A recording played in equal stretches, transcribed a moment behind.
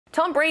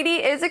Tom Brady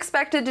is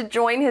expected to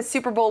join his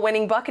Super Bowl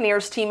winning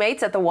Buccaneers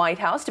teammates at the White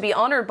House to be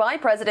honored by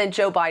President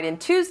Joe Biden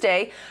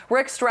Tuesday.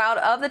 Rick Stroud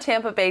of the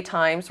Tampa Bay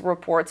Times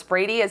reports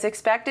Brady is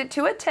expected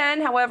to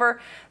attend.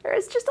 However, there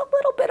is just a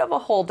little bit of a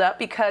holdup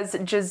because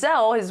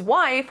Giselle, his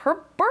wife,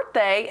 her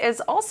birthday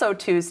is also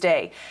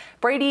Tuesday.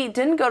 Brady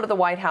didn't go to the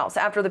White House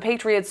after the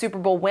Patriots Super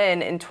Bowl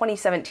win in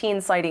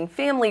 2017, citing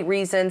family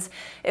reasons.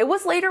 It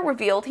was later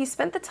revealed he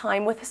spent the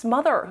time with his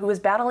mother, who is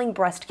battling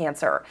breast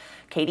cancer.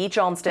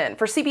 Johnston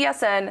for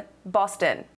CBSN, Boston.